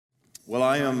Well,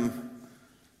 I am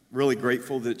really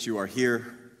grateful that you are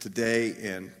here today,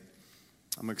 and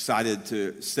I'm excited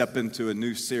to step into a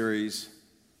new series.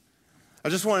 I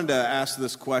just wanted to ask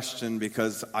this question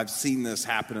because I've seen this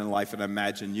happen in life, and I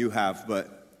imagine you have,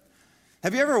 but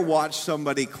have you ever watched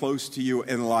somebody close to you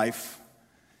in life?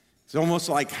 It's almost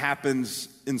like happens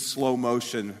in slow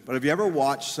motion, but have you ever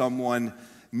watched someone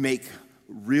make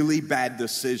really bad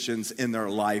decisions in their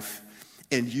life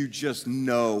and you just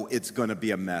know it's going to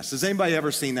be a mess? Has anybody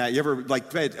ever seen that? You ever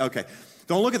okay,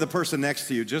 don't look at the person next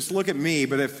to you, just look at me,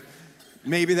 but if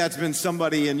maybe that's been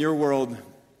somebody in your world.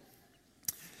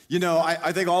 You know,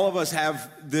 I think all of us have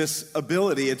this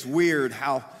ability. It's weird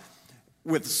how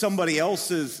with somebody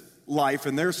else's life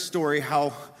and their story,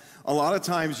 how a lot of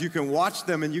times you can watch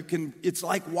them and it's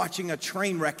like watching a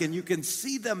train wreck and you can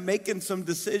see them making some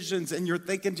decisions and you're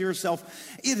thinking to yourself,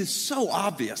 it is so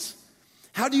obvious.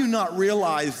 How do you not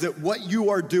realize that what you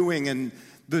are doing and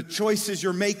the choices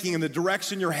you're making and the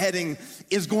direction you're heading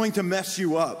is going to mess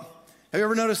you up? Have you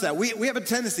ever noticed that? We have a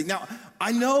tendency. Now,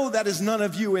 I know that is none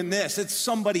of you in this. It's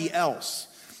somebody else.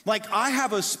 Like, I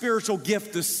have a spiritual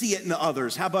gift to see it in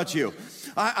others. How about you?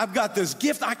 I've got this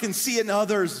gift. I can see it in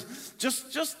others.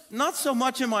 Just not so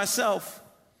much in myself.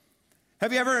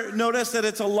 Have you ever noticed that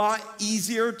it's a lot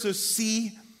easier to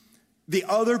see the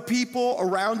other people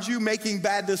around you making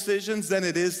bad decisions than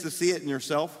it is to see it in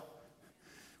yourself?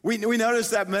 We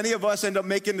notice that many of us end up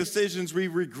making decisions we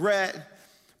regret,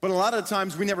 but a lot of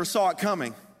times we never saw it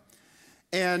coming.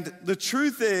 And the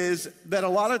truth is that a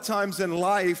lot of times in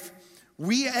life,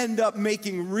 we end up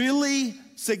making really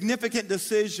significant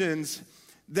decisions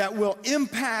that will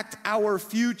impact our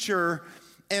future.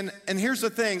 And here's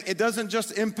the thing, it doesn't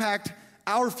just impact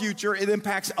our future, it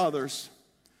impacts others.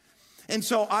 And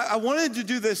so I wanted to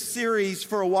do this series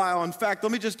for a while. In fact,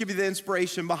 let me just give you the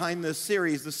inspiration behind this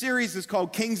series. The series is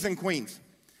called Kings and Queens.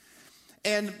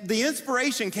 And the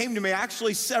inspiration came to me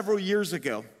actually several years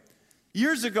ago.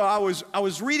 Years ago, I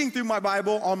was reading through my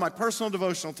Bible on my personal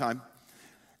devotional time.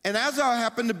 And as I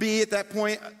happened to be at that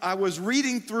point, I was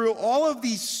reading through all of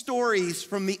these stories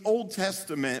from the Old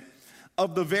Testament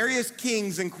of the various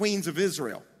kings and queens of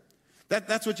Israel.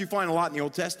 That's what you find a lot in the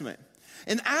Old Testament.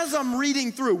 And as I'm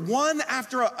reading through one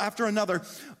after another,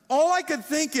 all I could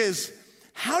think is,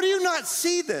 how do you not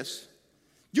see this?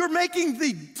 You're making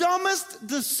the dumbest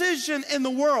decision in the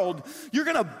world. You're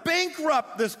going to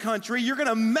bankrupt this country. You're going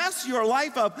to mess your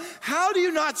life up. How do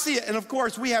you not see it? And of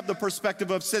course, we have the perspective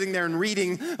of sitting there and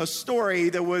reading a story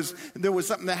that was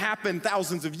something that happened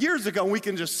thousands of years ago. And we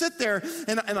can just sit there.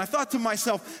 And I thought to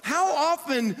myself, how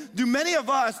often do many of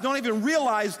us don't even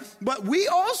realize, but we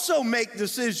also make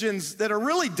decisions that are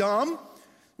really dumb.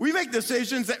 We make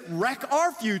decisions that wreck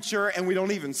our future and we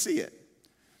don't even see it.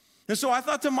 And so I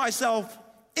thought to myself,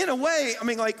 in a way,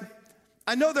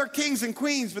 I know they're kings and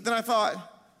queens, but then I thought,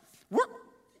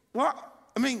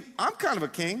 I'm kind of a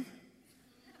king.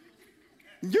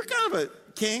 You're kind of a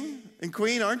king and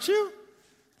queen, aren't you?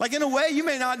 Like, in a way, you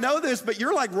may not know this, but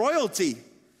you're like royalty.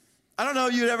 I don't know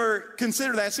if you'd ever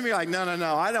consider that. Some of you are like, no,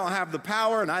 I don't have the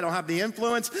power, and I don't have the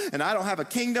influence, and I don't have a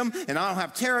kingdom, and I don't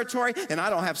have territory, and I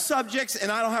don't have subjects,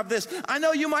 and I don't have this. I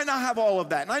know you might not have all of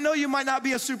that, and I know you might not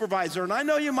be a supervisor, and I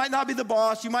know you might not be the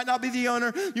boss, you might not be the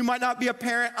owner, you might not be a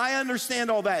parent. I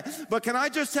understand all that. But can I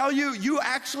just tell you, you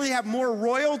actually have more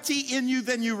royalty in you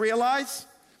than you realize?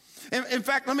 In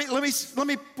fact, let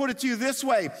me put it to you this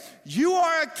way. You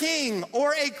are a king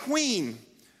or a queen.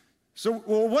 So,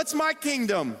 well, what's my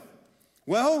kingdom?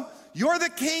 Well, you're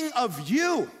the king of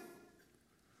you.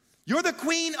 You're the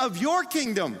queen of your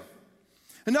kingdom.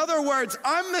 In other words,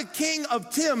 I'm the king of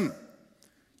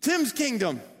Tim's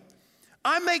kingdom.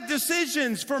 I make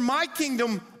decisions for my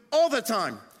kingdom all the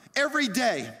time, every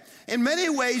day. In many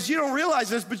ways, you don't realize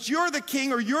this, but you're the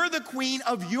king or you're the queen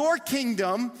of your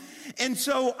kingdom. And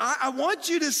so I want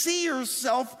you to see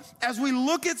yourself as we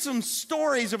look at some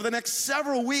stories over the next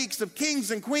several weeks of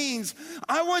kings and queens.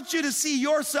 I want you to see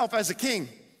yourself as a king.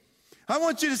 I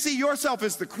want you to see yourself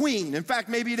as the queen. In fact,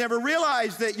 maybe you never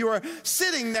realized that you were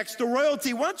sitting next to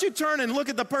royalty. Why don't you turn and look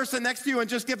at the person next to you and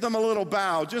just give them a little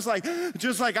bow, just like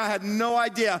I had no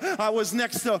idea I was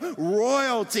next to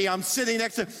royalty. I'm sitting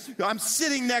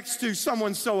next to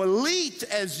someone so elite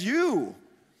as you.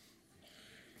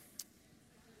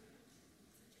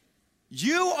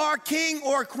 You are king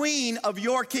or queen of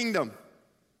your kingdom.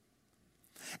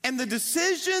 And the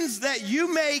decisions that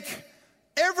you make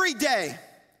every day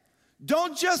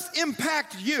don't just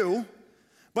impact you,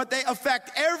 but they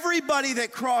affect everybody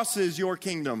that crosses your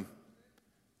kingdom.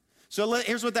 So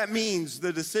here's what that means.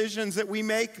 The decisions that we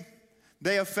make,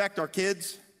 they affect our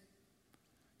kids.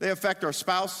 They affect our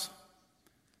spouse.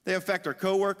 They affect our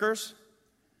coworkers.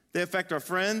 They affect our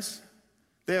friends.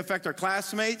 They affect our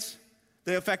classmates.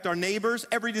 They affect our neighbors.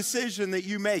 Every decision that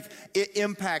you make, it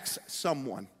impacts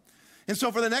someone. And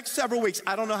so for the next several weeks,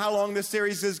 I don't know how long this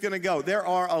series is going to go. There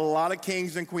are a lot of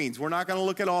kings and queens. We're not going to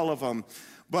look at all of them.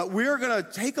 But we're going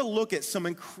to take a look at some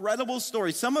incredible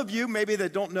stories. Some of you, maybe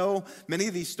that don't know many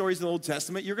of these stories in the Old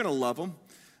Testament, you're going to love them.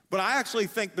 But I actually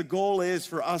think the goal is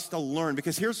for us to learn.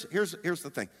 Because here's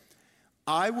the thing.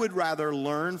 I would rather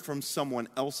learn from someone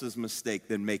else's mistake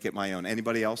than make it my own.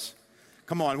 Anybody else?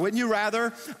 Come on, wouldn't you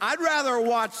rather? I'd rather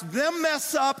watch them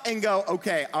mess up and go,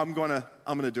 okay, I'm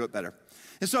gonna do it better.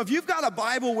 And so if you've got a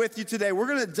Bible with you today, we're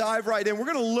gonna dive right in. We're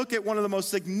gonna look at one of the most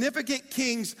significant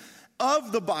kings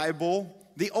of the Bible,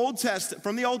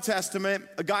 from the Old Testament,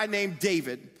 a guy named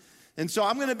David. And so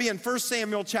I'm gonna be in 1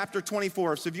 Samuel chapter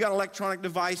 24. So if you got an electronic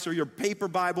device or your paper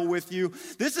Bible with you,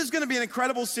 this is gonna be an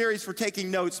incredible series for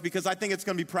taking notes because I think it's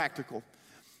gonna be practical.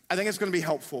 I think it's gonna be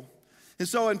helpful. And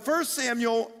so in 1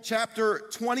 Samuel chapter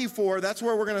 24, that's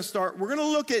where we're going to start. We're going to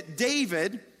look at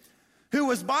David, who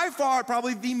was by far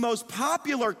probably the most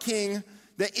popular king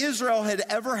that Israel had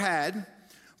ever had.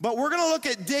 But we're going to look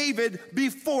at David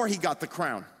before he got the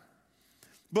crown.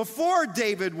 Before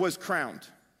David was crowned.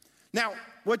 Now,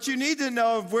 what you need to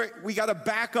know, we got to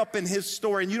back up in his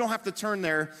story, and you don't have to turn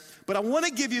there. But I want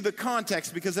to give you the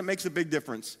context because it makes a big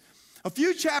difference. A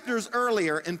few chapters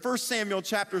earlier in 1 Samuel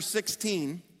chapter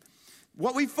 16,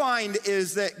 what we find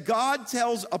is that God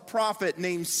tells a prophet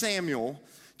named Samuel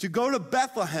to go to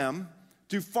Bethlehem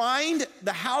to find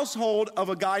the household of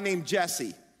a guy named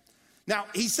Jesse. Now,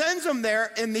 he sends him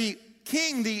there, and the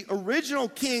original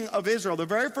king of Israel, the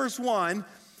very first one,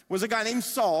 was a guy named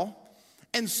Saul.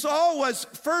 And Saul was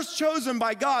first chosen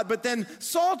by God, but then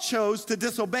Saul chose to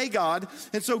disobey God.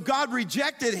 And so God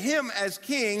rejected him as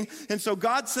king. And so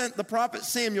God sent the prophet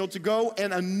Samuel to go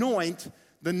and anoint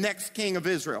the next king of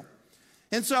Israel.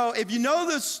 And so if you know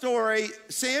this story,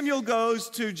 Samuel goes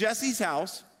to Jesse's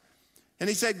house, and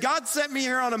he said, God sent me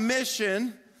here on a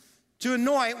mission to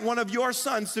anoint one of your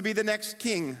sons to be the next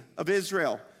king of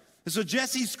Israel. And so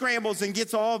Jesse scrambles and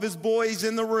gets all of his boys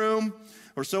in the room,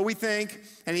 or so we think,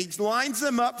 and he lines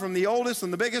them up from the oldest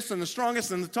and the biggest and the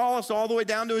strongest and the tallest all the way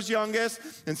down to his youngest.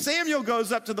 And Samuel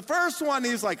goes up to the first one, and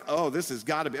he's like, oh, this has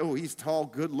got to be, he's tall,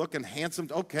 good looking, handsome.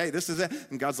 Okay, this is it.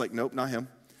 And God's like, nope, not him.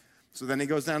 So then he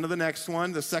goes down to the next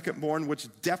one, the second born, which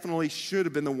definitely should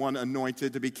have been the one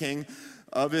anointed to be king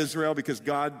of Israel because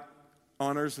God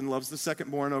honors and loves the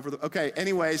second born over the... Okay,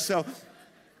 anyway, so...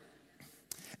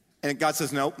 And God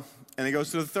says, nope. And he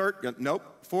goes to the third, nope.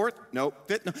 Fourth, nope.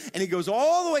 Fifth, no. And he goes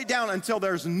all the way down until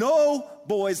there's no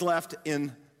boys left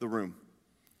in the room.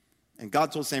 And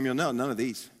God told Samuel, no, none of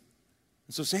these.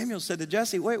 And so Samuel said to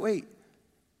Jesse, wait.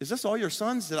 Is this all your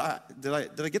sons? Did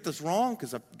I get this wrong?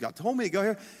 Because God told me to go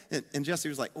here. And Jesse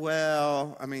was like,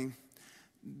 well, I mean,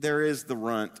 there is the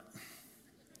runt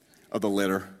of the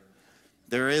litter.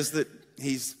 There is that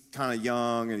he's kind of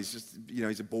young and he's just,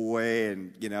 he's a boy.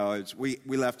 And, we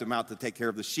left him out to take care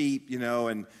of the sheep,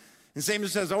 And Samuel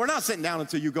says, we're not sitting down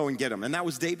until you go and get him. And that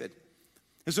was David.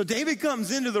 And so David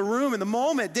comes into the room. And the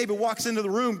moment David walks into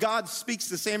the room, God speaks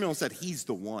to Samuel and said, he's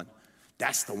the one.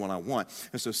 That's the one I want.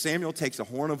 And so Samuel takes a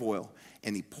horn of oil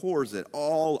and he pours it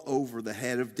all over the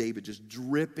head of David, just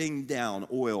dripping down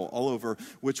oil all over,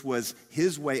 which was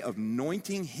his way of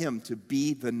anointing him to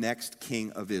be the next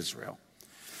king of Israel.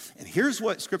 And here's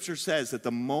what Scripture says, that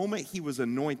the moment he was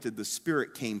anointed, the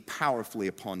Spirit came powerfully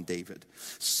upon David.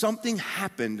 Something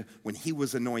happened when he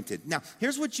was anointed. Now,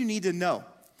 here's what you need to know.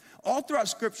 All throughout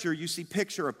Scripture, you see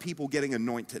picture of people getting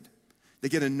anointed. They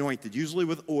get anointed, usually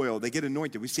with oil. They get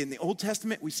anointed. We see it in the Old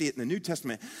Testament. We see it in the New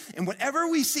Testament. And whenever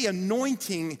we see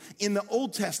anointing in the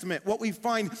Old Testament, what we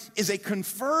find is a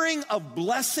conferring of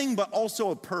blessing, but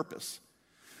also a purpose.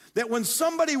 That when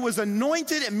somebody was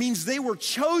anointed, it means they were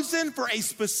chosen for a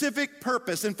specific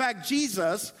purpose. In fact,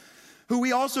 Jesus, who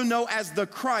we also know as the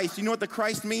Christ, you know what the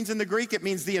Christ means in the Greek? It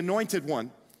means the anointed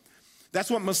one. That's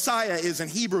what Messiah is in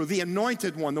Hebrew, the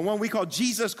anointed one. The one we call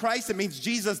Jesus Christ, it means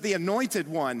Jesus, the anointed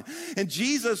one. And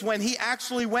Jesus, when he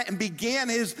actually went and began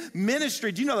his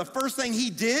ministry, do you know the first thing he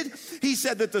did? He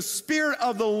said that the Spirit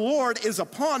of the Lord is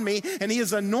upon me, and he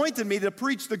has anointed me to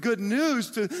preach the good news,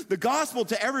 to the gospel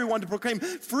to everyone, to proclaim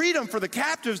freedom for the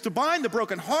captives, to bind the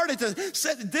brokenhearted.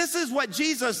 This is what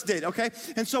Jesus did, okay?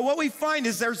 And so what we find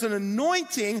is there's an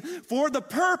anointing for the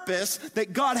purpose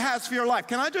that God has for your life.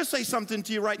 Can I just say something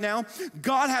to you right now?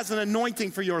 God has an anointing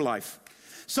for your life.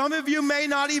 Some of you may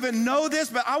not even know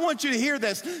this, but I want you to hear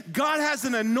this. God has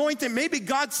an anointing. Maybe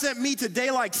God sent me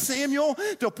today like Samuel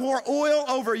to pour oil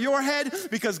over your head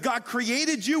because God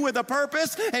created you with a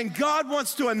purpose, and God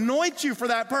wants to anoint you for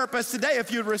that purpose today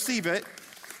if you'd receive it.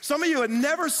 Some of you would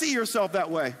never see yourself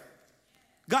that way.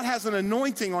 God has an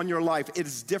anointing on your life. It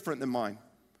is different than mine.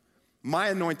 My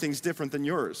anointing is different than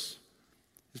yours.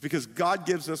 It's because God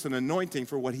gives us an anointing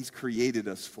for what he's created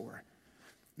us for.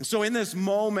 And so in this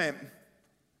moment,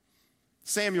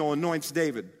 Samuel anoints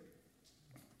David.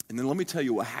 And then let me tell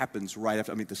you what happens right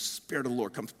after. The Spirit of the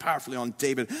Lord comes powerfully on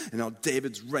David, and now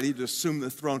David's ready to assume the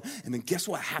throne. And then guess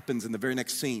what happens in the very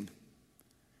next scene?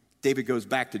 David goes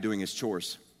back to doing his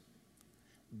chores.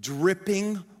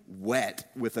 Dripping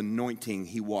wet with anointing,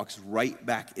 he walks right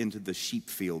back into the sheep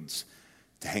fields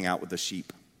to hang out with the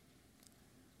sheep.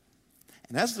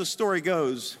 And as the story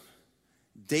goes,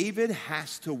 David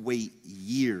has to wait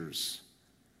years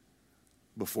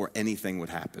before anything would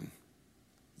happen.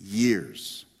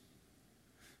 Years.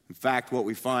 In fact, what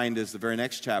we find is the very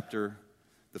next chapter,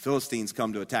 the Philistines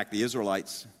come to attack the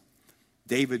Israelites.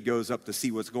 David goes up to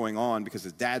see what's going on because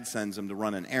his dad sends him to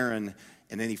run an errand,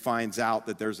 and then he finds out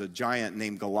that there's a giant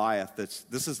named Goliath.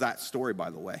 This is that story, by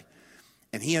the way.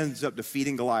 And he ends up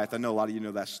defeating Goliath. I know a lot of you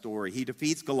know that story. He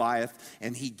defeats Goliath,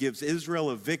 and he gives Israel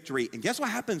a victory. And guess what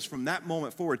happens from that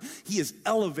moment forward? He is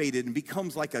elevated and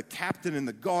becomes like a captain in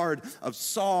the guard of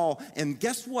Saul. And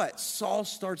guess what? Saul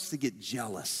starts to get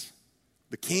jealous.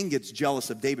 The king gets jealous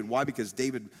of David. Why? Because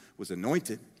David was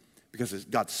anointed. Because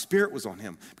God's Spirit was on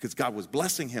him. Because God was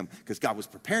blessing him. Because God was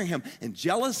preparing him. And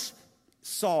jealous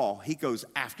Saul, he goes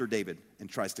after David and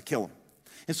tries to kill him.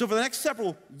 And so for the next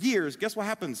several years, guess what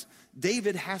happens?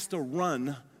 David has to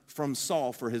run from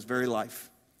Saul for his very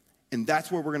life. And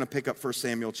that's where we're going to pick up 1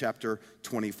 Samuel chapter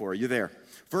 24. Are you there?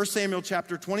 1 Samuel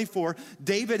chapter 24,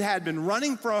 David had been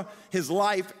running for his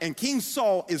life, and King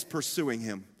Saul is pursuing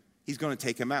him. He's going to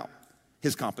take him out,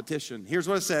 his competition. Here's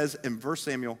what it says in 1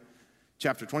 Samuel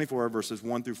chapter 24, verses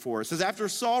 1 through 4. It says, after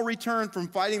Saul returned from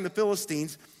fighting the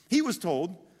Philistines, he was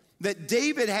told that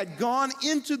David had gone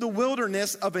into the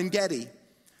wilderness of En-Gedi.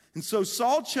 And so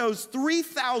Saul chose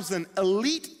 3,000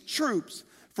 elite troops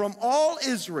from all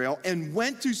Israel and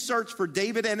went to search for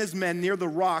David and his men near the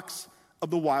rocks of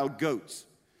the wild goats.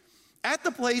 At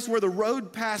the place where the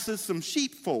road passes some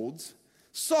sheepfolds,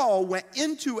 Saul went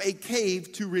into a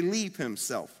cave to relieve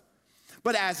himself.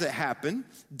 But as it happened,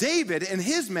 David and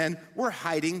his men were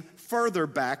hiding further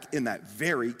back in that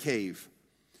very cave.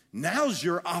 Now's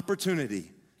your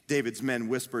opportunity, David's men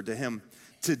whispered to him.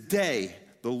 Today,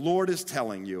 the Lord is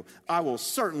telling you, I will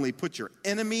certainly put your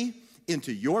enemy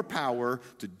into your power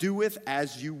to do with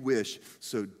as you wish.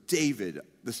 So David,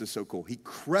 this is so cool, he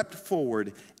crept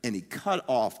forward and he cut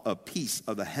off a piece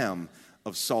of the hem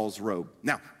of Saul's robe.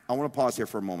 Now, I want to pause here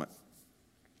for a moment.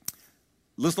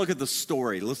 Let's look at the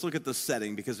story. Let's look at the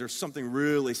setting because there's something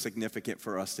really significant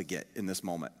for us to get in this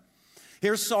moment.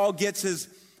 Here Saul gets his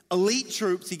elite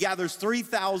troops. He gathers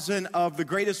 3,000 of the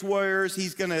greatest warriors.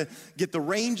 He's going to get the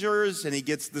rangers, and he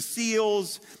gets the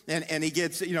seals, and he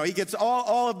gets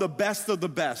all of the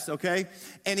best, okay?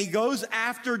 And he goes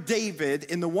after David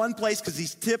in the one place because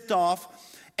he's tipped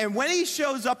off. And when he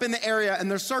shows up in the area and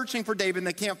they're searching for David and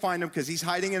they can't find him because he's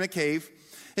hiding in a cave,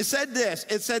 it said this.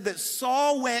 It said that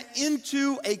Saul went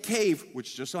into a cave,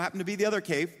 which just so happened to be the other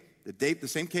cave, the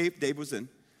same cave David was in.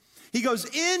 He goes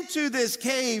into this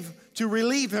cave to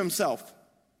relieve himself.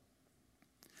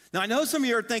 Now, I know some of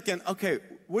you are thinking, okay,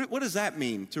 what does that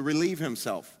mean, to relieve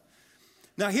himself?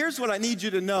 Now, here's what I need you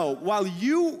to know. While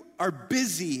you are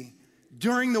busy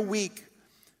during the week,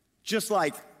 just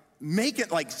like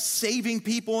saving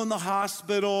people in the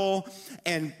hospital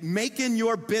and making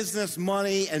your business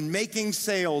money and making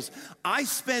sales, I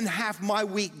spend half my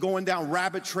week going down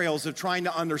rabbit trails of trying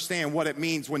to understand what it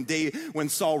means when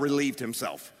Saul relieved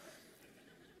himself.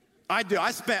 I do.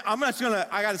 I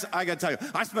gotta tell you,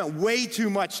 I spent way too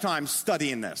much time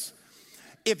studying this.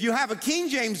 If you have a King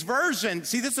James version,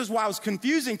 see, this is why it was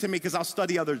confusing to me because I'll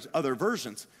study other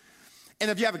versions. And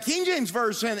if you have a King James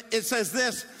version, it says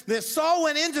this, that Saul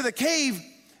went into the cave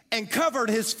and covered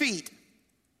his feet.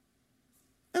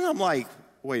 And I'm like,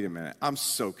 wait a minute, I'm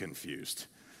so confused.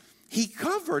 He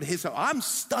covered I'm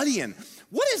studying.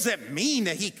 What does it mean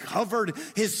that he covered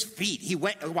his feet?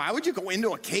 Why would you go into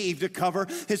a cave to cover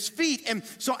his feet? And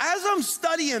so as I'm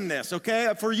studying this,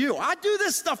 okay, for you, I do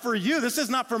this stuff for you. This is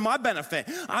not for my benefit.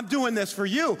 I'm doing this for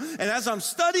you. And as I'm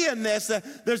studying this,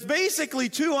 there's basically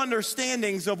two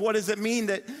understandings of what does it mean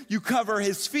that you cover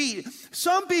his feet.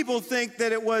 Some people think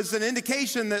that it was an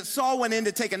indication that Saul went in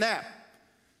to take a nap.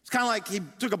 It's kind of like he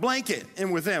took a blanket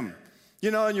in with him. You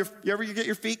know, and you ever get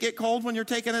your feet get cold when you're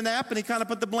taking a nap, and he kind of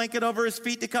put the blanket over his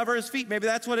feet to cover his feet. Maybe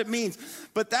that's what it means.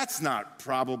 But that's not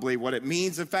probably what it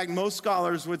means. In fact, most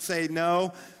scholars would say,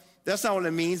 no, that's not what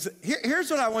it means. Here's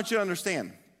what I want you to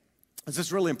understand. This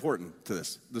is really important to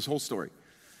this whole story.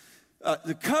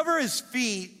 to cover his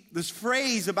feet, this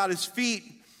phrase about his feet,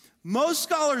 most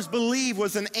scholars believe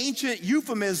was an ancient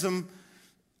euphemism,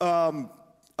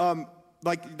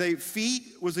 feet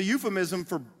was a euphemism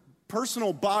for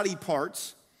personal body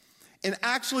parts, and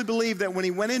actually believed that when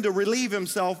he went in to relieve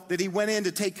himself, that he went in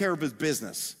to take care of his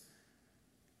business.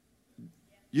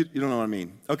 You don't know what I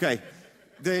mean. Okay.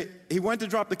 He went to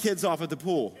drop the kids off at the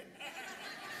pool.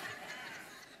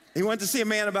 He went to see a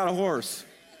man about a horse.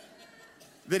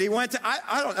 That he went to,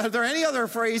 I don't, are there any other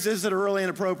phrases that are really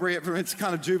inappropriate for it's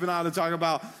kind of juvenile to talk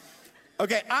about?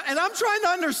 Okay, and I'm trying to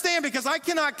understand because I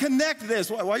cannot connect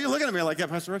this. Why are you looking at me like that,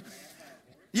 Pastor Rick?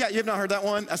 Yeah, you've not heard that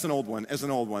one? That's an old one. It's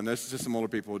an old one. That's just some older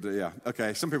people who do, yeah.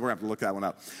 Okay, some people have to look that one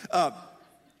up.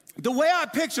 The way I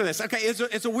picture this, okay,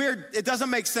 it's a weird, it doesn't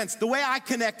make sense. The way I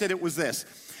connected it was this.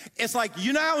 It's like,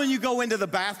 you know how when you go into the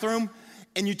bathroom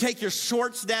and you take your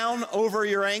shorts down over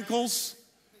your ankles?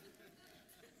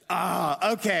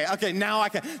 Okay, now I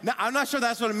can. Now, I'm not sure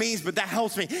that's what it means, but that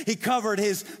helps me. He covered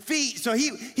his feet. So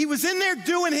he was in there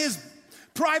doing his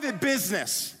private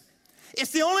business.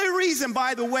 It's the only reason,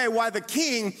 by the way, why the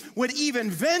king would even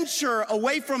venture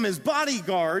away from his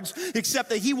bodyguards, except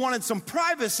that he wanted some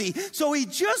privacy. So he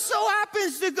just so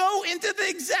happens to go into the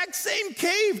exact same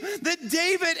cave that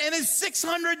David and his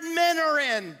 600 men are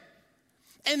in.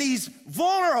 And he's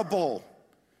vulnerable.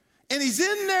 And he's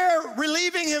in there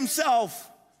relieving himself.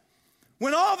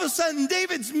 When all of a sudden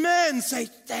David's men say,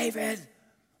 David,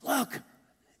 look,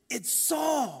 it's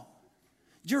Saul,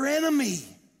 your enemy.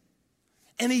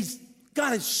 And he's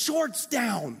got his shorts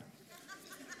down.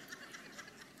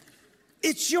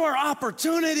 It's your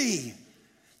opportunity.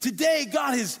 Today,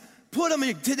 God has put him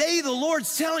in. Today, the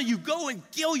Lord's telling you, go and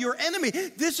kill your enemy.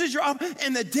 This is your opportunity.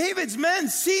 And the David's men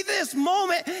see this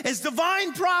moment as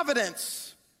divine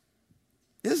providence.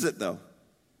 Is it, though?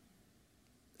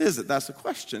 Is it? That's the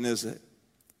question, is it?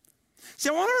 See,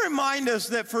 I want to remind us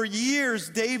that for years,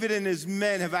 David and his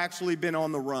men have actually been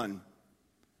on the run.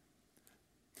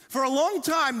 For a long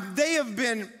time, they have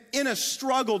been in a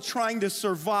struggle trying to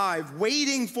survive,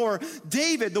 waiting for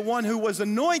David, the one who was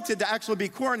anointed to actually be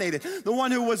coronated, the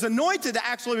one who was anointed to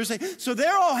actually receive. So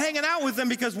they're all hanging out with them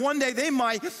because one day they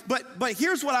might. But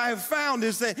here's what I have found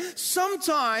is that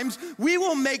sometimes we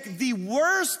will make the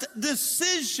worst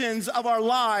decisions of our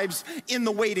lives in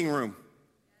the waiting room.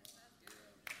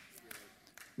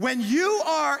 When you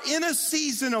are in a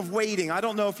season of waiting, I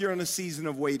don't know if you're in a season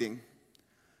of waiting.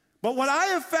 But what I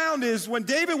have found is when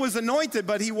David was anointed,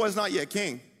 but he was not yet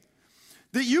king,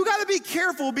 that you got to be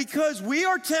careful because we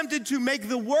are tempted to make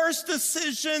the worst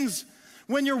decisions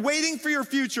when you're waiting for your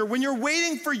future, when you're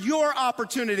waiting for your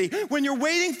opportunity, when you're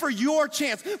waiting for your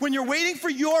chance, when you're waiting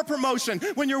for your promotion,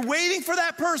 when you're waiting for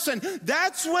that person.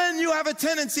 That's when you have a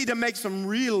tendency to make some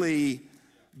really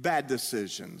bad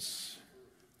decisions.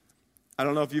 I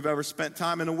don't know if you've ever spent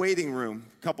time in a waiting room.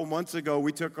 A couple months ago,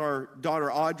 we took our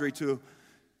daughter Audrey to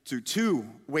two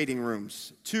waiting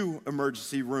rooms, two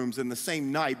emergency rooms in the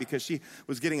same night because she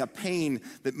was getting a pain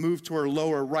that moved to her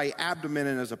lower right abdomen.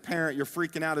 And as a parent, you're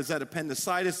freaking out. Is that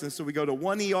appendicitis? And so we go to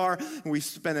one ER and we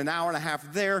spend an hour and a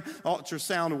half there,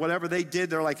 ultrasound, whatever they did.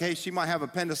 They're like, hey, she might have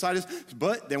appendicitis.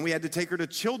 But then we had to take her to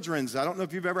Children's. I don't know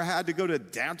if you've ever had to go to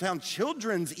downtown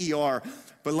Children's ER.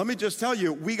 But let me just tell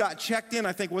you, we got checked in,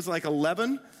 I think it was like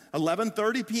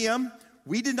 11:30 p.m.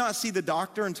 We did not see the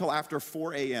doctor until after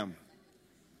 4 a.m.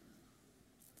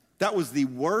 That was the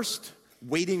worst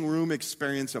waiting room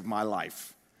experience of my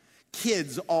life.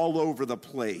 Kids all over the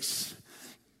place.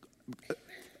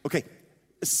 Okay,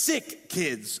 sick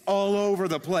kids all over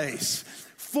the place.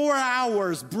 4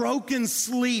 hours, broken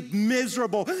sleep,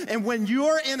 miserable. And when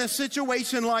you're in a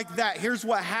situation like that, here's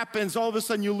what happens. All of a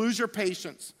sudden, you lose your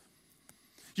patience.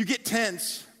 You get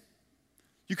tense.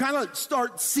 You kind of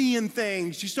start seeing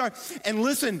things. And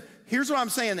listen, here's what I'm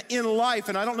saying. In life,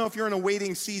 and I don't know if you're in a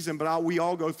waiting season, but we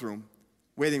all go through them,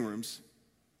 waiting rooms.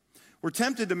 We're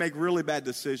tempted to make really bad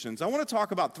decisions. I want to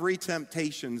talk about 3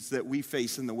 temptations that we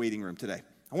face in the waiting room today.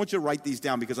 I want you to write these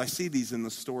down because I see these in the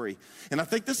story. And I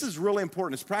think this is really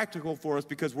important. It's practical for us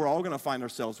because we're all going to find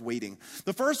ourselves waiting.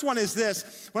 The first one is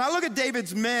this. When I look at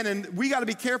David's men, and we got to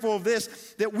be careful of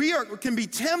this, that we can be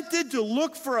tempted to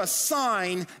look for a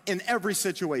sign in every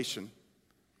situation.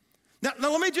 Now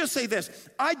let me just say this.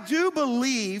 I do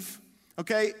believe,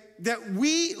 okay, that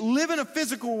we live in a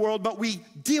physical world, but we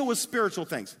deal with spiritual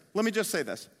things. Let me just say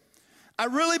this. I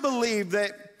really believe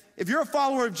that if you're a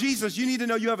follower of Jesus, you need to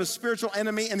know you have a spiritual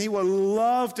enemy, and he will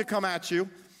love to come at you.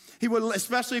 He will,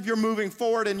 especially if you're moving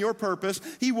forward in your purpose,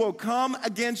 he will come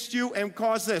against you and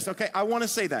cause this. Okay, I want to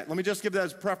say that. Let me just give that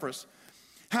as preface.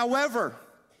 However,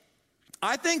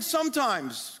 I think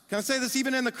sometimes, can I say this,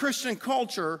 even in the Christian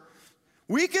culture,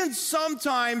 We can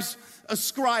sometimes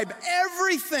ascribe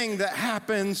everything that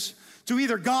happens to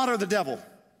either God or the devil.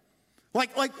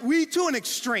 Like we to an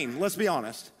extreme, let's be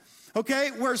honest. Okay,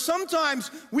 where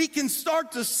sometimes we can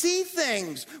start to see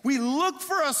things. We look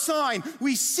for a sign.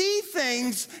 We see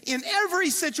things in every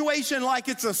situation like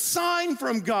it's a sign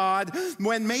from God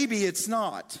when maybe it's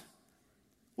not.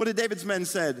 What did David's men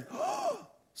said? Oh,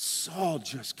 Saul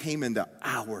just came into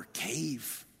our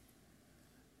cave.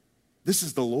 This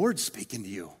is the Lord speaking to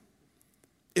you.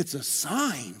 It's a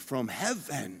sign from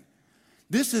heaven.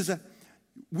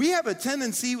 We have a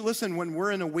tendency, listen, when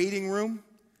we're in a waiting room,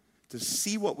 to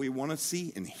see what we want to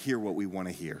see and hear what we want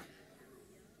to hear.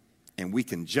 And we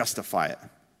can justify it.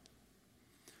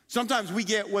 Sometimes we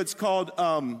get what's called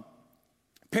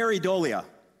pareidolia.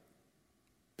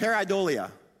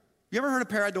 Pareidolia. You ever heard of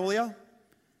pareidolia?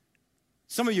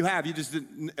 Some of you have, you just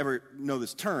didn't ever know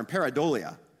this term,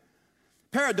 pareidolia.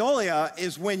 Pareidolia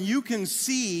is when you can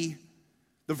see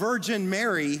the Virgin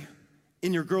Mary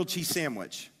in your grilled cheese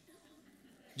sandwich.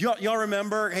 Y'all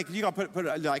remember? Hey, can you all put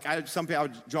it like some people, I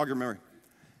would jog your memory.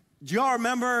 Do y'all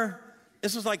remember?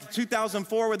 This was like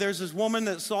 2004 where there's this woman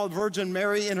that saw Virgin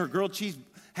Mary in her grilled cheese,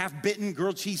 half-bitten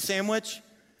grilled cheese sandwich.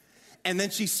 And then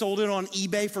she sold it on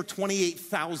eBay for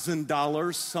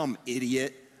 $28,000. Some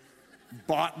idiot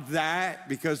bought that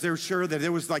because they're sure that it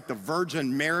was like the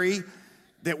Virgin Mary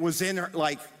that was in her.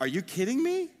 Like, are you kidding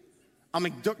me? I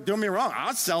mean, don't get me wrong,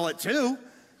 I'll sell it too.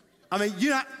 I mean, do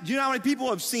you know how many people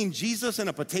have seen Jesus in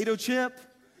a potato chip?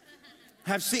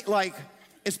 Have seen, like,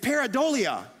 it's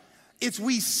pareidolia. It's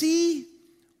we see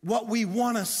what we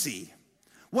want to see.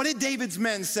 What did David's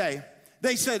men say?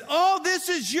 They said, oh, this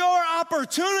is your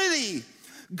opportunity.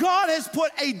 God has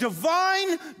put a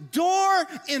divine door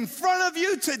in front of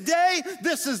you today.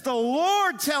 This is the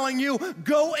Lord telling you,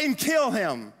 go and kill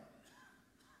him.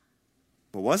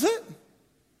 But was it?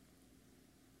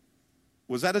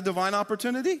 Was that a divine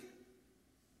opportunity?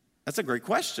 That's a great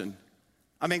question.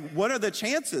 I mean, what are the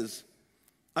chances?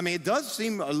 I mean, it does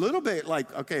seem a little bit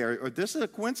like, okay, are this a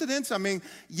coincidence? I mean,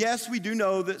 yes, we do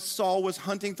know that Saul was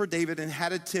hunting for David and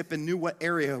had a tip and knew what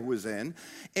area it was in.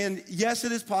 And yes,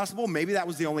 it is possible. Maybe that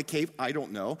was the only cave. I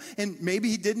don't know. And maybe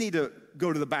he did need to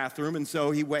go to the bathroom, and so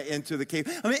he went into the cave.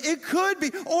 I mean, it could be,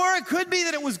 or it could be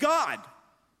that it was God.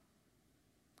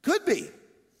 Could be.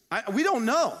 We don't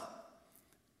know.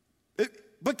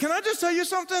 But can I just tell you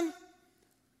something?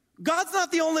 God's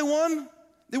not the only one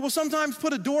that will sometimes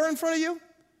put a door in front of you.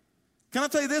 Can I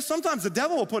tell you this? Sometimes the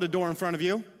devil will put a door in front of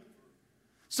you.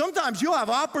 Sometimes you'll have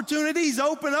opportunities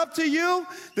open up to you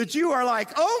that you are like,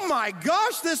 oh my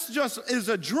gosh, this just is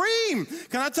a dream.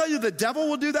 Can I tell you the devil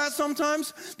will do that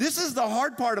sometimes? This is the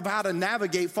hard part of how to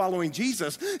navigate following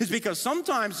Jesus, is because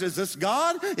sometimes is this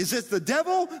God? Is this the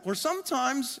devil? Or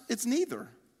sometimes it's neither.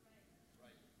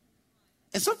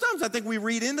 And sometimes I think we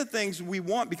read into things we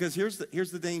want, because here's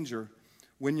the danger.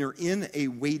 When you're in a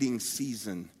waiting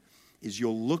season, is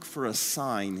you'll look for a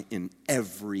sign in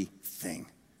everything.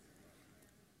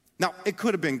 Now, it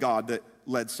could have been God that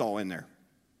led Saul in there.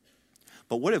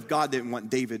 But what if God didn't want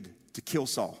David to kill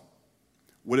Saul?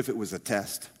 What if it was a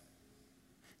test?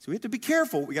 So we have to be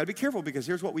careful. We got to be careful, because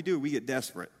here's what we do. We get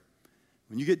desperate.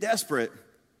 When you get desperate,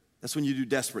 that's when you do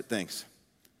desperate things.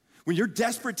 When you're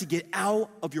desperate to get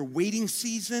out of your waiting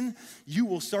season, you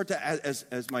will start to,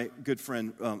 as my good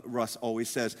friend Russ always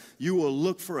says, you will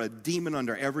look for a demon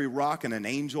under every rock and an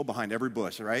angel behind every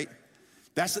bush, right?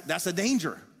 That's a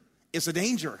danger. It's a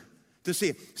danger to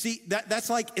see. See, it's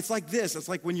like this. It's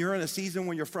like when you're in a season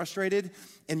when you're frustrated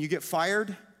and you get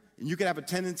fired, and you can have a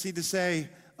tendency to say,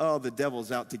 oh, the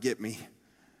devil's out to get me.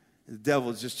 The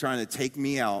devil's just trying to take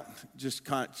me out.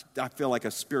 I feel like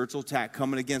a spiritual attack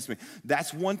coming against me.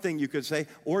 That's one thing you could say.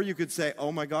 Or you could say,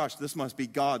 oh my gosh, this must be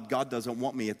God. God doesn't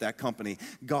want me at that company.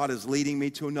 God is leading me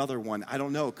to another one. I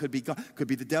don't know. It could be God. Could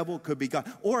be the devil. Could be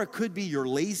God. Or it could be you're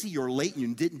lazy, you're late, and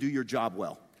you didn't do your job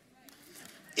well.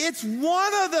 It's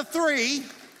one of the three.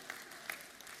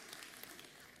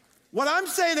 What I'm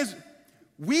saying is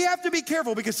we have to be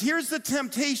careful, because here's the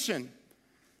temptation.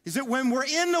 Is that when we're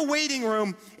in the waiting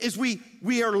room, is we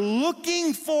are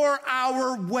looking for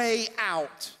our way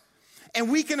out.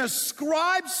 And we can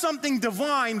ascribe something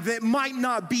divine that might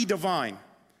not be divine.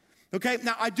 Okay,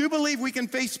 now I do believe we can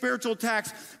face spiritual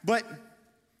attacks, but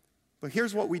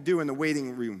here's what we do in the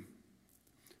waiting room.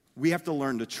 We have to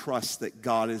learn to trust that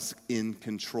God is in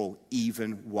control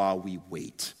even while we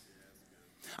wait.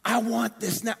 I want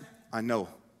this now. I know,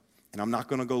 and I'm not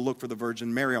gonna go look for the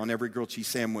Virgin Mary on every grilled cheese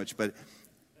sandwich, but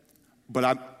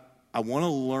I want to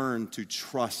learn to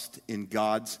trust in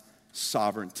God's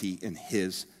sovereignty and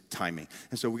his timing.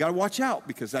 And so we got to watch out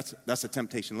because that's a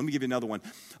temptation. Let me give you another one.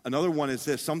 Another one is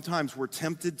this. Sometimes we're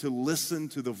tempted to listen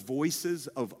to the voices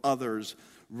of others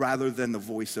rather than the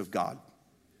voice of God.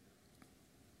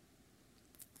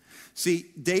 See,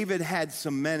 David had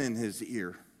some men in his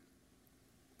ear.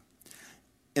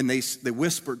 And they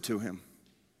whispered to him,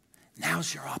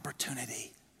 now's your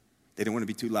opportunity. They didn't want to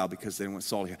be too loud because they didn't want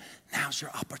Saul to hear. Now's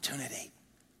your opportunity.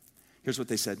 Here's what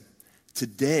they said.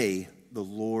 Today, the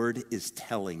Lord is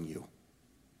telling you.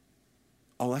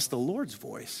 Oh, that's the Lord's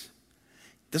voice.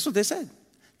 That's what they said.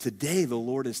 Today, the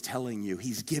Lord is telling you,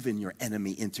 he's given your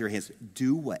enemy into your hands.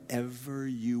 Do whatever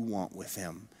you want with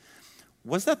him.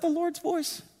 Was that the Lord's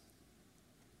voice?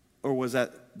 Or was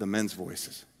that the men's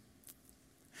voices?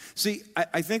 See,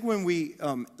 I think when we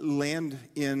land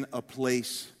in a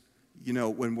place,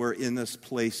 when we're in this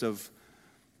place of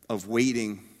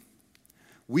waiting,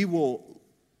 we will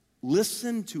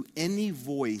listen to any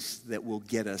voice that will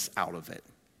get us out of it.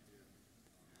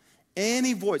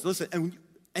 Any voice. Listen,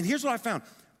 and here's what I found.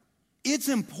 It's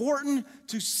important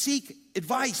to seek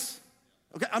advice.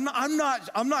 Okay, I'm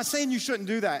not saying you shouldn't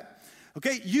do that.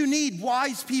 Okay, you need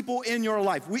wise people in your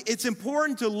life. It's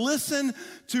important to listen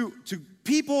to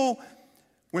people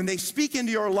when they speak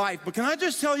into your life. But can I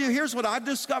just tell you, here's what I've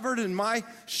discovered in my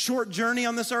short journey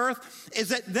on this earth, is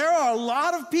that there are a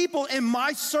lot of people in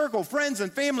my circle, friends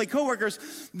and family, coworkers,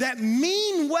 that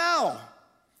mean well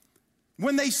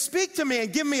when they speak to me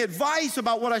and give me advice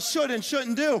about what I should and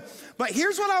shouldn't do. But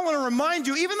here's what I want to remind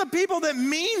you, even the people that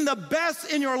mean the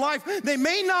best in your life, they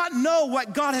may not know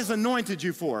what God has anointed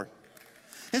you for.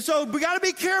 And so we got to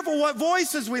be careful what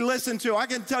voices we listen to. I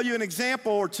can tell you an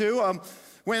example or two.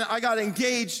 When I got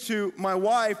engaged to my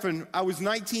wife, and I was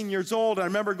 19 years old, I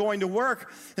remember going to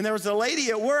work, and there was a lady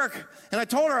at work, and I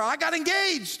told her, I got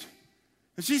engaged.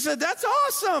 And she said, that's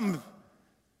awesome.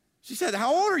 She said,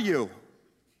 how old are you?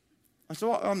 I said,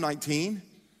 well, I'm 19.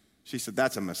 She said,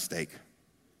 that's a mistake.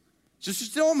 She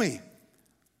told me.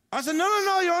 I said, no,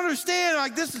 you don't understand. I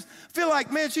feel like,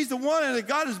 man, she's the one, and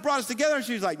God has brought us together. And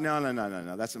she's like, no,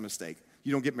 that's a mistake.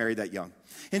 You don't get married that young.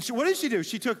 And what did she do?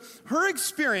 She took her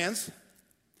experience,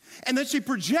 and then she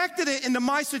projected it into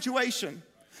my situation.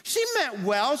 She meant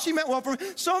well for me.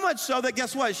 So much so that,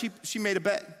 guess what? She made a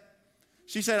bet.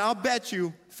 She said, I'll bet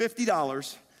you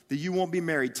 $50 that you won't be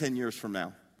married 10 years from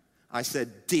now. I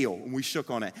said, deal, and we shook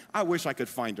on it. I wish I could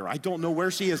find her. I don't know where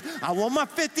she is. I want my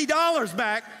 $50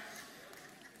 back.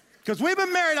 Because we've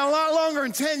been married a lot longer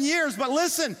than 10 years. But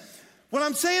listen, what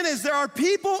I'm saying is there are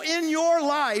people in your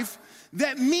life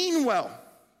that mean well.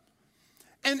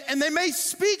 And they may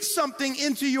speak something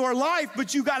into your life,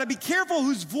 but you got to be careful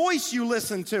whose voice you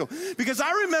listen to. Because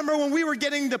I remember when we were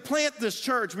getting to plant this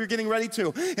church, we were getting ready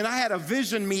to, and I had a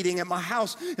vision meeting at my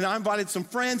house, and I invited some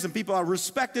friends and people I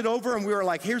respected over, and we were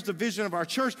like, here's the vision of our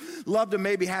church. Love to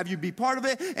maybe have you be part of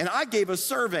it. And I gave a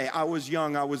survey. I was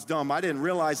young, I was dumb. I didn't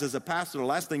realize as a pastor, the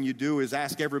last thing you do is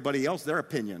ask everybody else their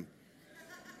opinion.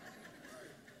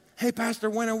 Hey,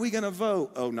 pastor, when are we going to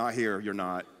vote? Oh, not here, you're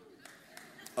not.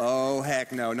 Oh,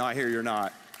 heck no, not here, you're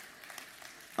not.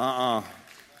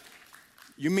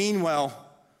 You mean well,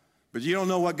 but you don't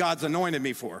know what God's anointed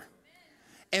me for.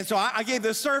 And so I gave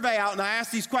this survey out, and I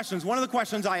asked these questions. One of the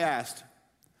questions I asked,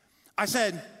 I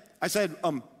said,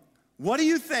 what do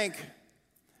you think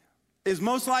is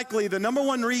most likely the number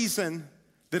one reason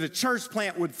that a church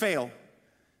plant would fail?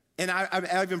 And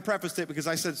I even prefaced it because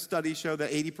I said studies show that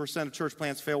 80% of church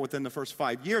plants fail within the first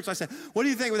 5 years. I said, what do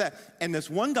you think of that? And this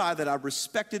one guy that I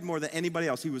respected more than anybody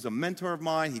else, he was a mentor of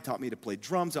mine. He taught me to play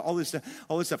drums, all this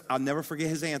stuff. I'll never forget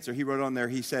his answer. He wrote on there,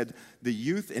 he said, the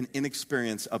youth and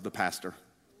inexperience of the pastor.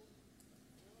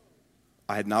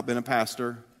 I had not been a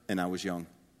pastor, and I was young.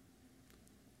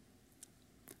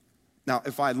 Now,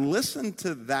 if I listened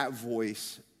to that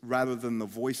voice rather than the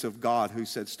voice of God who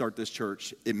said, start this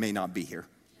church, it may not be here.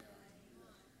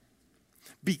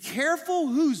 Be careful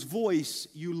whose voice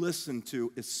you listen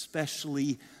to,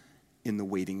 especially in the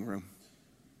waiting room.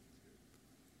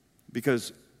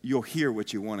 Because you'll hear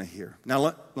what you want to hear. Now,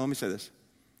 let me say this.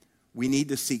 We need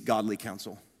to seek godly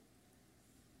counsel.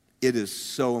 It is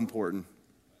so important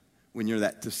when you're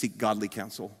to seek godly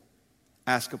counsel.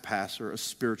 Ask a pastor, a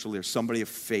spiritual leader, somebody of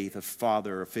faith, a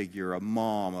father, a figure, a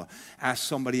mom. Ask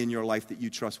somebody in your life that you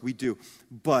trust. We do.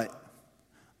 But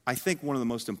I think one of the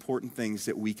most important things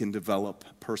that we can develop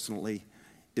personally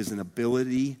is an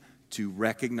ability to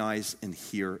recognize and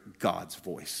hear God's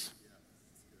voice.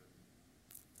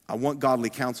 I want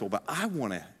godly counsel, but I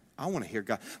want to hear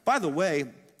God. By the way,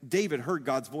 David heard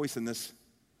God's voice in this.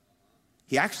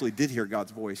 He actually did hear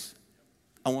God's voice.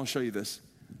 I want to show you this.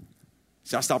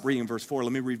 So I'll stop reading verse 4.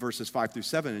 Let me read verses 5 through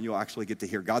 7, and you'll actually get to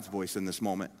hear God's voice in this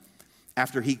moment.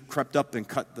 After he crept up and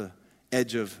cut the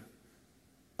edge of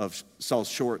Saul's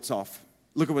shorts off.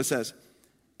 Look at what it says.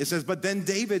 It says, but then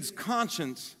David's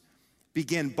conscience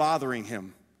began bothering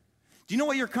him. Do you know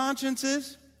what your conscience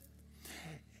is?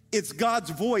 It's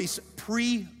God's voice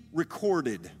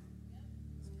pre-recorded.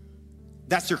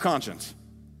 That's your conscience.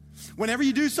 Whenever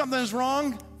you do something that's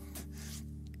wrong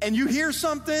and you hear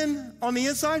something on the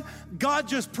inside, God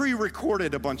just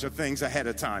pre-recorded a bunch of things ahead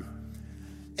of time.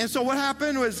 And so what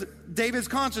happened was David's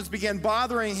conscience began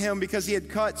bothering him because he had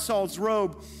cut Saul's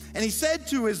robe. And he said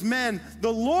to his men,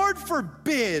 the Lord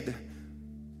forbid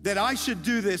that I should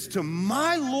do this to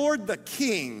my Lord the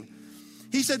king.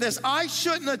 He said this, I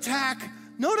shouldn't attack.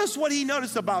 Notice what he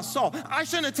noticed about Saul. I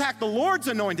shouldn't attack the Lord's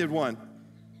anointed one.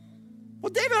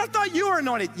 Well, David, I thought you were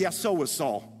anointed. Yes, so was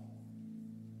Saul.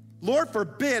 Lord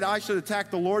forbid I should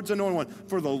attack the Lord's anointed one,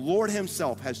 for the Lord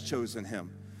himself has chosen him.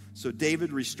 So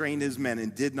David restrained his men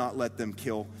and did not let them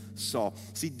kill Saul.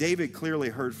 See, David clearly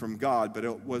heard from God, but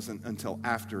it wasn't until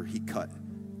after he cut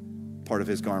part of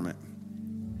his garment.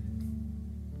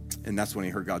 And that's when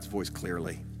he heard God's voice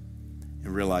clearly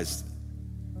and realized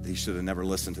that he should have never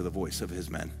listened to the voice of his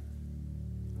men.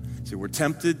 See, we're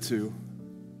tempted to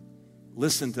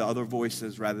listen to other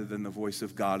voices rather than the voice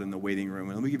of God in the waiting room.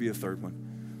 And let me give you a third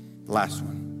one, the last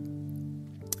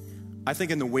one. I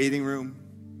think in the waiting room,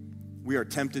 we are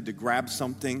tempted to grab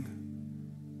something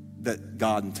that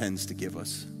God intends to give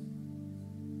us.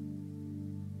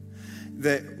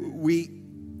 That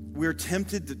we're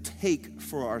tempted to take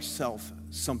for ourselves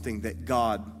something that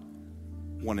God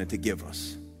wanted to give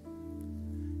us.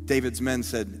 David's men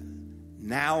said,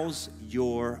 now's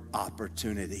your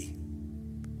opportunity.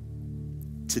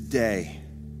 Today,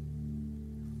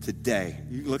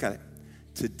 you look at it.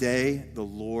 Today, the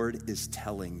Lord is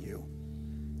telling you.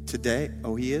 Today,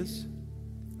 oh, he is?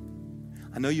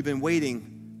 I know you've been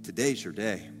waiting. Today's your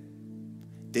day.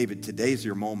 David, today's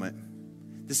your moment.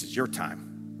 This is your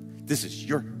time.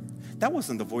 That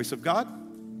wasn't the voice of God.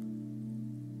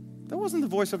 That wasn't the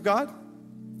voice of God.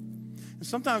 And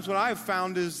sometimes what I've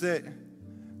found is that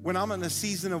when I'm in a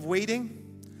season of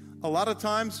waiting, a lot of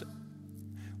times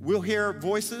we'll hear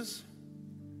voices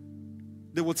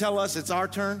that will tell us it's our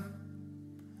turn.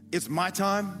 It's my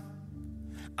time.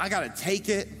 I got to take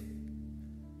it.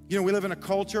 You know, we live in a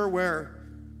culture where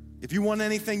if you want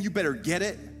anything, you better get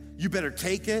it. You better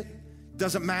take it.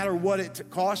 Doesn't matter what it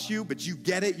costs you, but you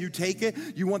get it, you take it.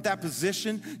 You want that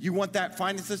position, you want that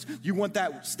finances, you want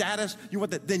that status, you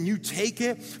want that, then you take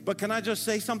it. But can I just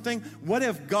say something? What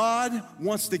if God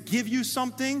wants to give you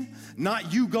something,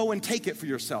 not you go and take it for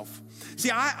yourself?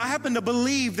 See, I happen to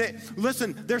believe that,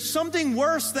 listen, there's something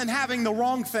worse than having the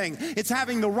wrong thing. It's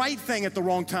having the right thing at the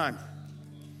wrong time.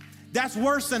 That's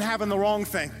worse than having the wrong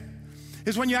thing.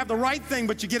 It's when you have the right thing,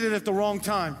 but you get it at the wrong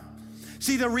time.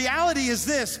 See, the reality is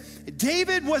this.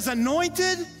 David was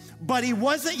anointed, but he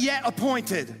wasn't yet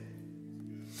appointed.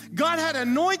 God had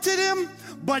anointed him,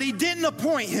 but he didn't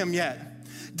appoint him yet.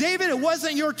 David, it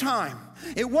wasn't your time.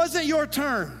 It wasn't your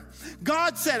turn.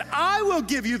 God said, I will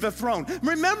give you the throne.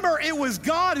 Remember, it was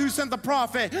God who sent the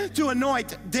prophet to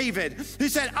anoint David. He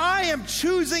said, I am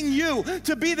choosing you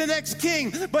to be the next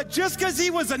king. But just because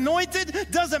he was anointed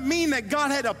doesn't mean that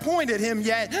God had appointed him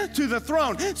yet to the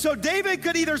throne. So David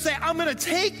could either say, I'm going to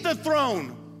take the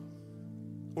throne,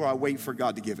 or I wait for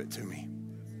God to give it to me.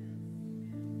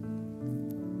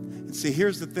 And see,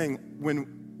 here's the thing.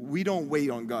 When we don't wait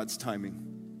on God's timing,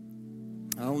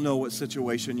 I don't know what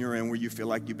situation you're in where you feel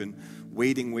like you've been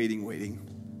waiting,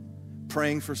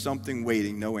 praying for something,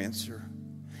 waiting, no answer.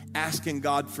 Asking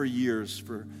God for years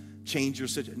for change your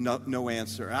situation, no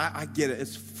answer. I get it.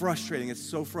 It's frustrating. It's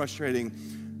so frustrating.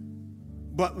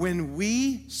 But when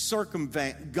we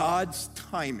circumvent God's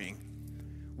timing,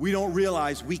 we don't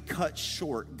realize we cut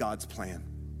short God's plan.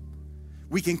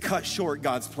 We can cut short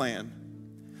God's plan.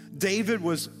 David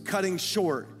was cutting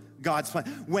short God's plan.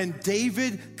 When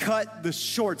David cut the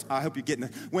shorts, I hope you're getting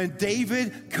it. When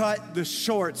David cut the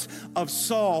shorts of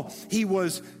Saul, he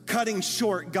was cutting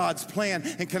short God's plan.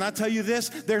 And can I tell you this?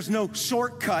 There's no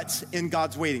shortcuts in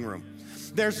God's waiting room.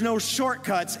 There's no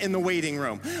shortcuts in the waiting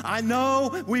room. I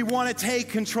know we want to take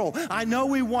control. I know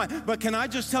we want, but can I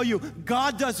just tell you,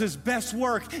 God does his best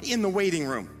work in the waiting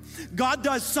room. God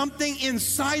does something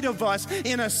inside of us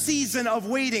in a season of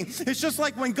waiting. It's just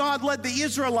like when God led the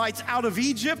Israelites out of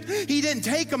Egypt, he didn't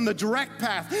take them the direct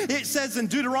path. It says in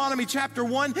Deuteronomy chapter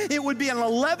 1, it would be an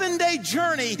 11-day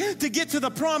journey to get to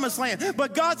the promised land.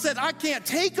 But God said, I can't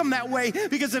take them that way,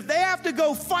 because if they have to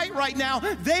go fight right now,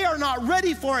 they are not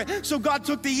ready for it. So God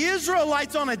took the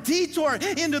Israelites on a detour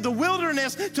into the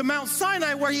wilderness to Mount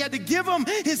Sinai, where he had to give them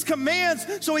his commands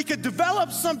so he could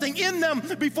develop something in them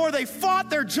before they fought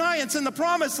their giants in the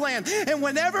promised land. And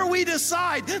whenever we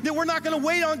decide that we're not going to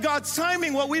wait on God's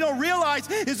timing, what we don't realize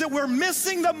is that we're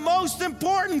missing the most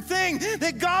important thing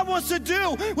that God wants to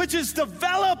do, which is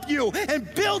develop you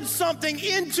and build something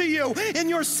into you in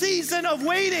your season of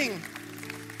waiting.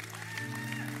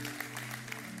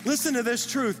 Listen to this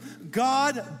truth.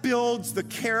 God builds the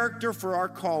character for our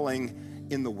calling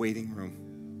in the waiting room.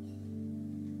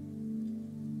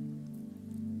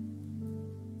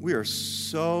 We are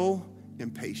so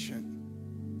impatient.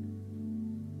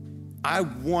 I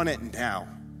want it now.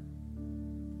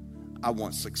 I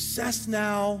want success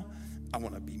now. I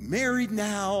want to be married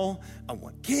now. I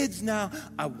want kids now.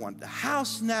 I want the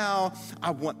house now.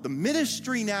 I want the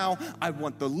ministry now. I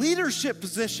want the leadership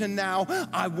position now.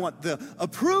 I want the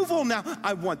approval now.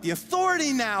 I want the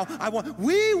authority now.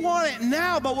 We want it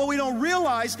now, but what we don't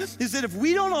realize is that if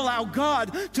we don't allow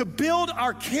God to build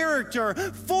our character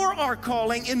for our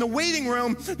calling in the waiting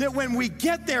room, that when we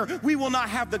get there, we will not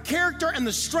have the character and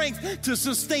the strength to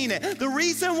sustain it. The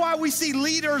reason why we see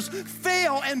leaders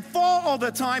fail and fall all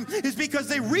the time is because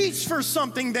they reached for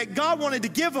something that God wanted to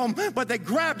give them, but they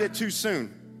grabbed it too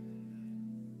soon.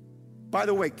 By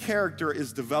the way, character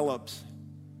is developed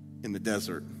in the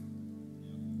desert.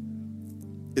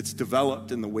 It's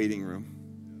developed in the waiting room.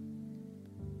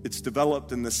 It's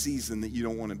developed in the season that you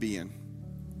don't want to be in.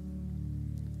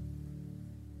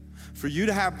 For you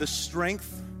to have the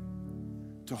strength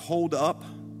to hold up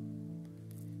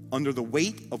under the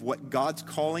weight of what God's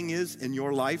calling is in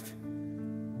your life,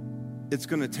 it's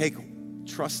going to take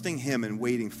trusting him and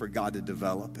waiting for God to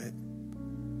develop it.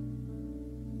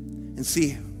 And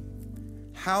see,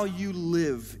 how you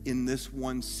live in this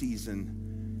one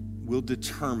season will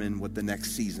determine what the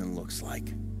next season looks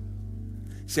like.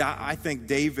 See, I think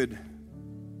David,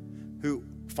 who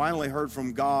finally heard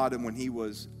from God, and when he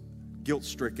was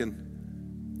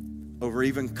guilt-stricken over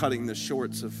even cutting the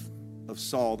shorts of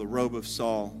Saul, the robe of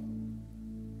Saul.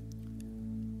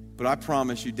 But I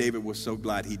promise you, David was so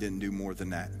glad he didn't do more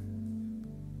than that.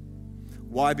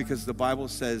 Why? Because the Bible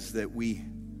says that we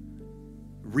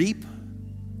reap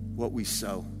what we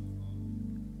sow.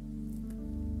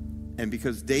 And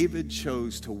because David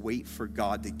chose to wait for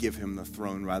God to give him the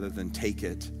throne rather than take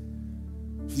it,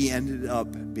 he ended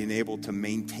up being able to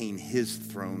maintain his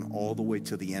throne all the way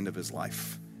to the end of his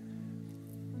life.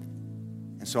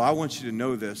 And so I want you to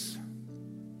know this.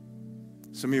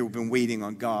 Some of you have been waiting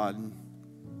on God,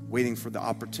 waiting for the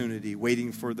opportunity,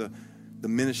 waiting for the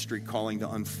ministry calling to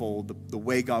unfold, the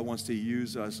way God wants to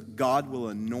use us. God will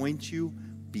anoint you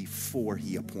before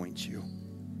he appoints you.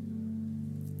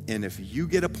 And if you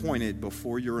get appointed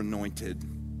before you're anointed,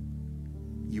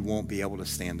 you won't be able to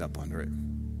stand up under it.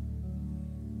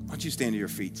 Why don't you stand to your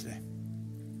feet today?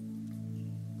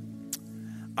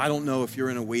 I don't know if you're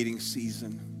in a waiting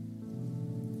season.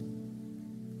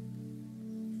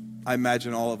 I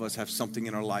imagine all of us have something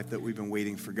in our life that we've been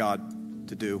waiting for God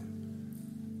to do.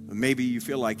 But maybe you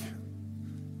feel like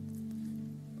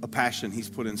a passion he's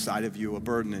put inside of you, a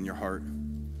burden in your heart.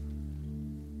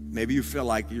 Maybe you feel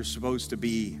like you're supposed to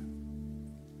be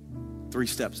 3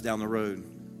 steps down the road.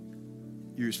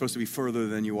 You're supposed to be further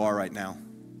than you are right now.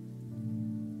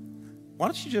 Why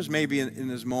don't you just maybe in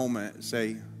this moment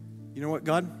say, you know what,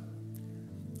 God?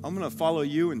 I'm going to follow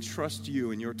you and trust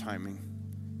you in your timing.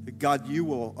 That God, you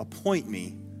will appoint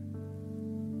me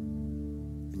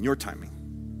in your timing.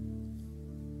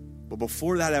 But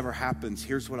before that ever happens,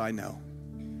 here's what I know.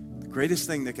 The greatest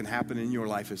thing that can happen in your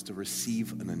life is to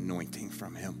receive an anointing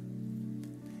from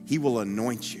him. He will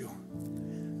anoint you.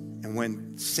 And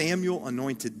when Samuel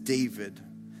anointed David,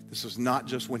 this was not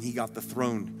just when he got the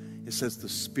throne. It says the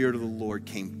Spirit of the Lord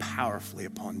came powerfully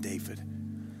upon David.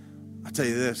 I'll tell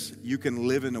you this, you can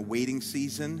live in a waiting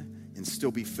season and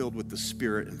still be filled with the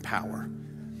Spirit and power.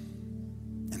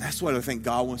 And that's what I think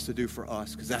God wants to do for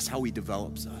us, because that's how he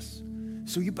develops us.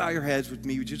 So you bow your heads with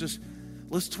me. Would you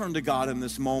let's turn to God in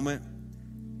this moment.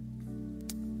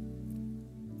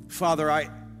 Father, I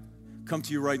come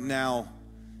to you right now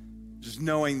just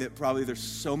knowing that probably there's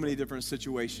so many different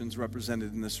situations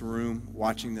represented in this room,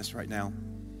 watching this right now.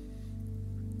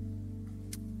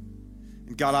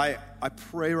 And God, I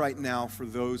pray right now for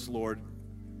those, Lord,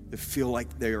 that feel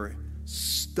like they're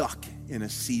stuck in a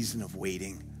season of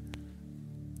waiting.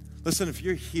 Listen, if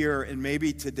you're here and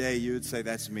maybe today you would say,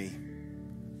 that's me.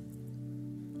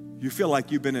 You feel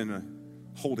like you've been in a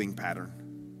holding pattern.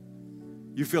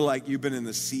 You feel like you've been in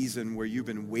the season where you've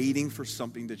been waiting for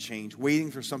something to change,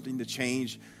 waiting for something to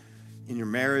change in your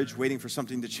marriage, waiting for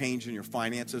something to change in your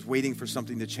finances, waiting for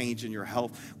something to change in your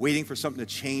health, waiting for something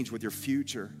to change with your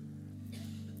future.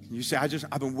 And you say,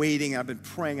 I've been waiting, I've been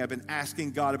praying, I've been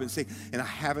asking God, I've been saying, and I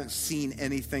haven't seen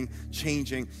anything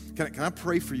changing. Can I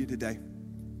pray for you today?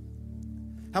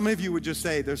 How many of you would just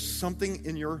say there's something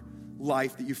in your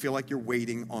life that you feel like you're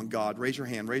waiting on God? Raise your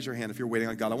hand if you're waiting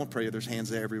on God. I want to pray. There's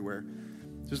hands everywhere.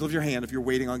 Just lift your hand if you're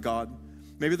waiting on God.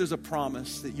 Maybe there's a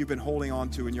promise that you've been holding on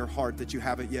to in your heart that you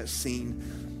haven't yet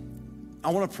seen. I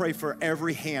want to pray for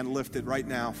every hand lifted right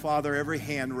now. Father, every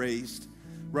hand raised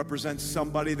represents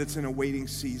somebody that's in a waiting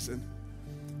season.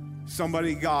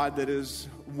 Somebody, God, that is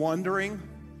wandering,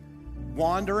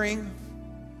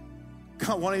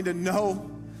 God, wanting to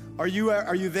know, are you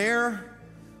there?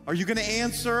 Are you going to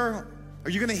answer? Are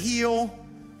you going to heal?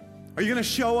 Are you going to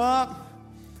show up?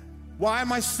 Why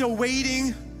am I still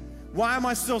waiting? Why am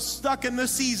I still stuck in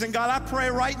this season? God, I pray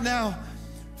right now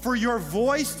for your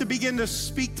voice to begin to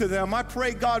speak to them. I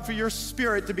pray, God, for your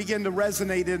spirit to begin to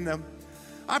resonate in them.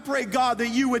 I pray, God, that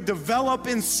you would develop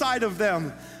inside of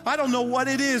them. I don't know what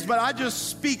it is, but I just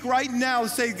speak right now and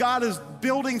say God is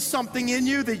building something in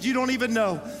you that you don't even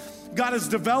know. God is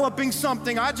developing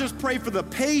something. I just pray for the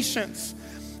patience.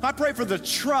 I pray for the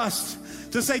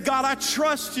trust to say, God, I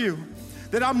trust you,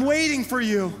 that I'm waiting for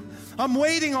you. I'm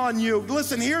waiting on you.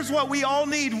 Listen, here's what we all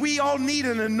need. We all need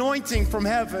an anointing from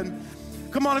heaven.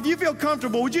 Come on, if you feel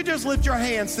comfortable, would you just lift your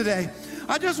hands today?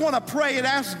 I just want to pray and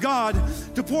ask God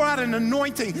to pour out an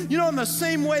anointing. You know, in the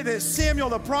same way that Samuel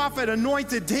the prophet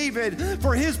anointed David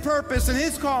for his purpose and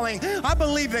his calling, I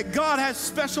believe that God has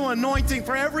special anointing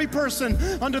for every person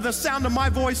under the sound of my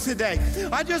voice today.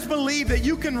 I just believe that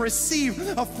you can receive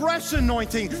a fresh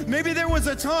anointing. Maybe there was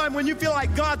a time when you feel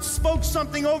like God spoke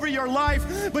something over your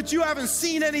life, but you haven't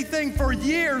seen anything for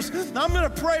years. I'm going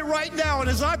to pray right now, and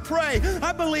as I pray,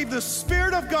 I believe the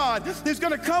Spirit of God is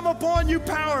going to come upon you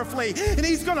powerfully. And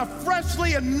he's going to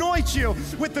freshly anoint you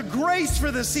with the grace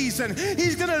for the season.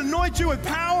 He's going to anoint you with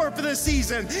power for the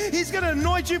season. He's going to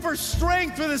anoint you for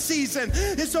strength for the season.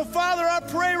 And so, Father, I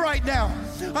pray right now.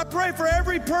 I pray for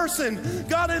every person,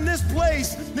 God, in this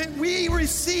place, that we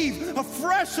receive a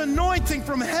fresh anointing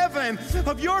from heaven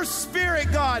of your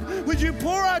Spirit, God. Would you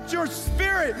pour out your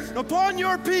Spirit upon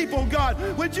your people, God?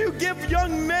 Would you give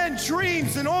young men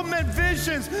dreams and old men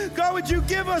visions? God, would you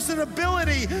give us an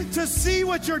ability to see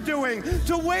what you're doing,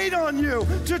 to wait on you,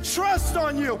 to trust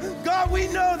on you. God, we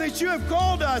know that you have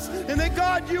called us and that,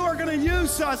 God, you are going to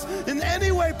use us in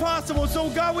any way possible. So,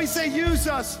 God, we say use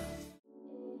us.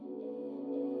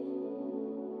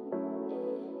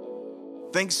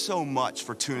 Thanks so much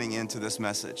for tuning into this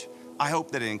message. I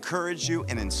hope that it encouraged you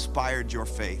and inspired your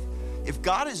faith. If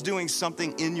God is doing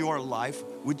something in your life,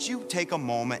 would you take a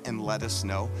moment and let us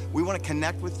know? We want to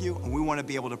connect with you and we want to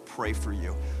be able to pray for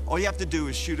you. All you have to do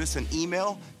is shoot us an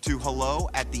email to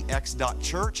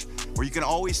hello@thex.church, or you can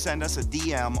always send us a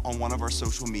DM on one of our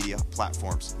social media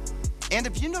platforms. And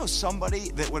if you know somebody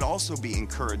that would also be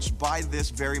encouraged by this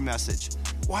very message,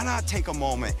 why not take a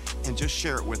moment and just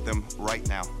share it with them right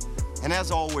now? And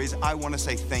as always, I want to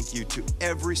say thank you to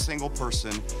every single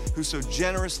person who so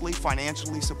generously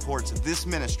financially supports this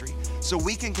ministry so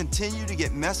we can continue to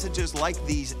get messages like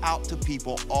these out to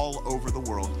people all over the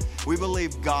world. We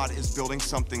believe God is building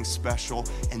something special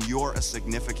and you're a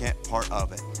significant part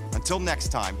of it. Until next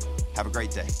time, have a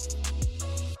great day.